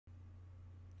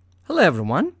Hello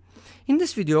everyone. In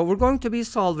this video we're going to be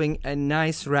solving a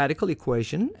nice radical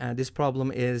equation. This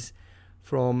problem is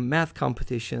from math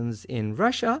competitions in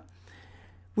Russia.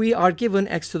 We are given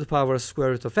x to the power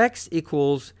square root of x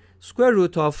equals square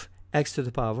root of x to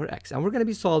the power x. And we're going to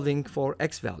be solving for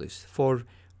x values, for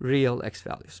real x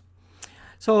values.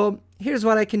 So here's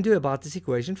what I can do about this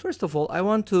equation. First of all, I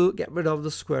want to get rid of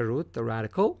the square root, the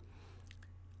radical.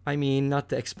 I mean not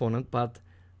the exponent, but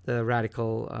the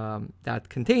radical that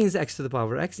contains x to the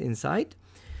power x inside.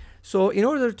 So in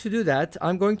order to do that,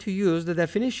 I'm going to use the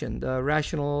definition, the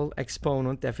rational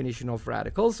exponent definition of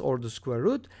radicals, or the square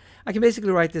root. I can basically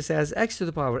write this as x to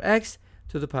the power x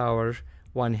to the power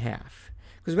 1/2.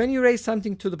 Because when you raise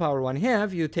something to the power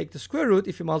 1/2, you take the square root.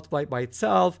 If you multiply it by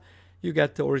itself, you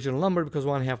get the original number, because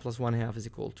 1/2 plus 1/2 is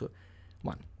equal to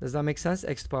 1. Does that make sense?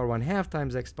 X to the power 1/2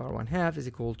 times x to the power 1/2 is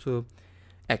equal to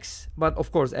x. But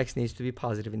of course x needs to be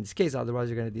positive in this case, otherwise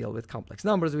you're going to deal with complex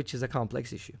numbers, which is a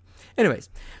complex issue. Anyways,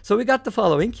 so we got the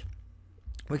following.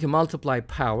 We can multiply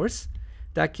powers.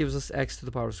 That gives us x to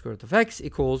the power square root of x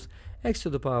equals x to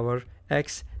the power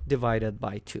x divided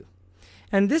by 2.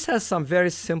 And this has some very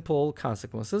simple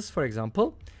consequences. For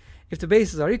example, if the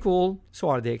bases are equal, so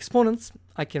are the exponents.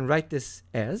 I can write this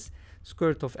as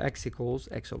square root of x equals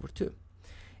x over 2.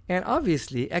 And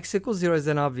obviously, x equals 0 is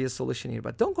an obvious solution here.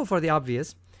 But don't go for the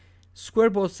obvious.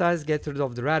 Square both sides, get rid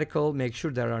of the radical, make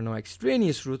sure there are no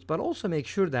extraneous roots, but also make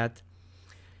sure that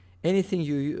anything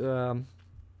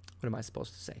what am I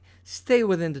supposed to say? Stay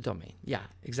within the domain. Yeah,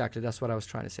 exactly. That's what I was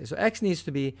trying to say. So x needs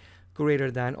to be greater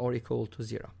than or equal to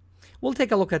 0. We'll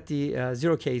take a look at the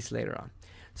 0 case later on.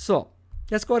 So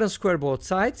let's go ahead and square both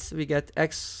sides. We get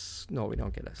x, no, we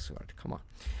don't get x squared. Come on.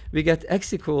 We get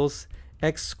x equals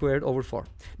x squared over 4.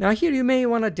 Now here you may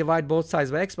want to divide both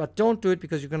sides by x, but don't do it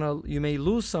because you may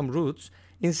lose some roots.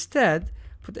 Instead,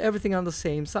 put everything on the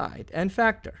same side and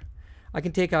factor. I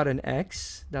can take out an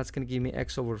x. That's going to give me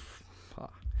x over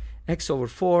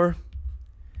 4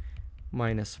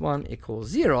 minus 1 equals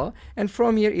 0. And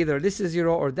from here, either this is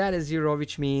 0 or that is 0,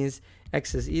 which means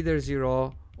x is either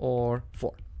 0 or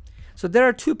 4. So there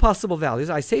are two possible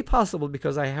values. I say possible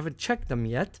because I haven't checked them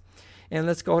yet. And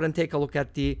let's go ahead and take a look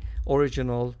at the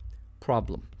original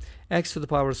problem. X to the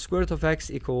power square root of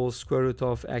x equals square root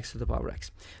of x to the power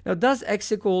x. Now, does x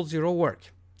equal 0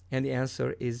 work? And the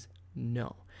answer is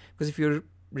no. Because if you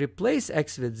replace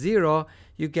x with 0,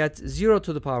 you get 0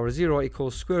 to the power 0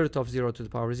 equals square root of 0 to the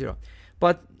power 0.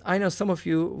 But I know some of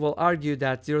you will argue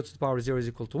that 0 to the power 0 is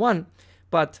equal to 1.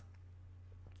 But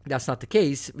that's not the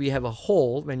case. We have a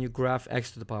whole. When you graph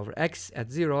x to the power x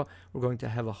at 0, we're going to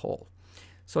have a whole.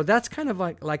 So that's kind of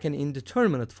like an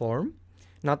indeterminate form,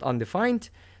 not undefined.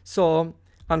 So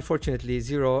unfortunately,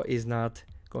 0 is not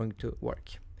going to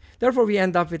work. Therefore, we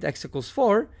end up with x equals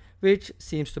 4, which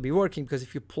seems to be working, because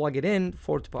if you plug it in,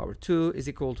 4 to the power 2 is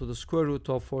equal to the square root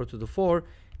of 4 to the 4.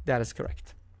 That is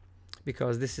correct.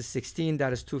 Because this is 16,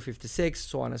 that is 256,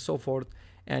 so on and so forth,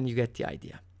 and you get the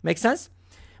idea. Make sense?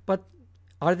 But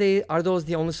are those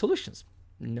the only solutions?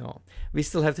 No, we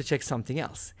still have to check something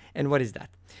else. And what is that?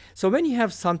 So when you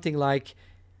have something like,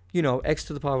 x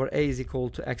to the power a is equal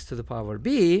to x to the power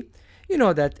b, you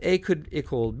know that a could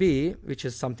equal b, which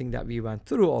is something that we went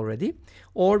through already.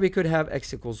 Or we could have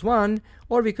x equals 1,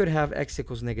 or we could have x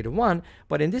equals -1.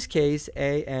 But in this case,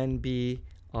 a and b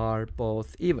are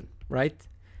both even, right?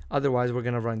 Otherwise, we're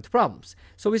going to run into problems.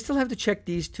 So we still have to check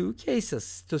these two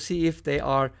cases to see if they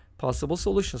are possible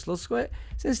solutions. Let's go ahead.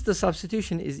 Since the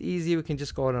substitution is easy, we can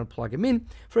just go ahead and plug them in.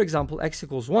 For example, x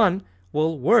equals 1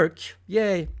 will work.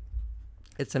 Yay!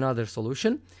 It's another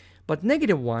solution. But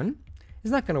 -1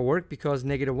 is not going to work, because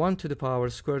 -1 to the power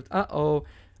squared.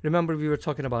 Remember, we were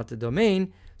talking about the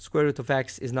domain. Square root of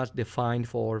x is not defined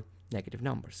for negative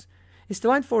numbers. It's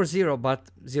defined for 0,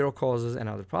 but 0 causes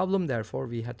another problem. Therefore,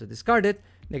 we had to discard it.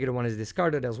 -1 is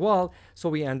discarded as well. So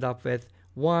we end up with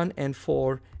 1 and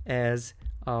 4 as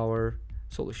our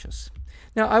solutions.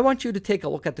 Now, I want you to take a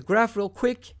look at the graph real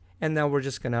quick, and then we're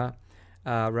just going to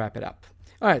wrap it up.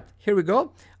 All right, here we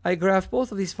go. I graph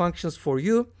both of these functions for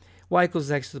you. Y equals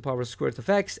x to the power square root of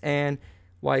x, and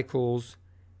y equals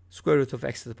square root of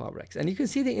x to the power x. And you can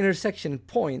see the intersection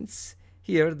points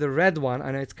here. The red one,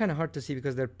 I know it's kind of hard to see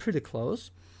because they're pretty close,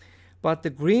 but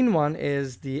the green one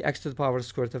is the x to the power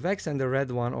square root of x, and the red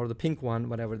one, or the pink one,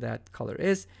 whatever that color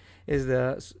is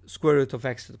the square root of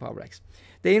x to the power x.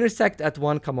 They intersect at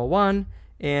 1, 1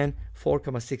 and 4,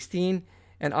 16.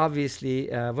 And obviously,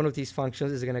 one of these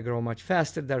functions is going to grow much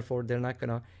faster. Therefore, they're not going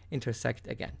to intersect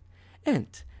again. And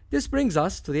this brings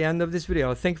us to the end of this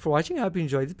video. Thank you for watching. I hope you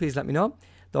enjoyed it. Please let me know.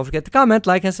 Don't forget to comment,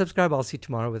 like, and subscribe. I'll see you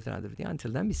tomorrow with another video.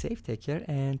 Until then, be safe, take care,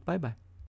 and bye-bye.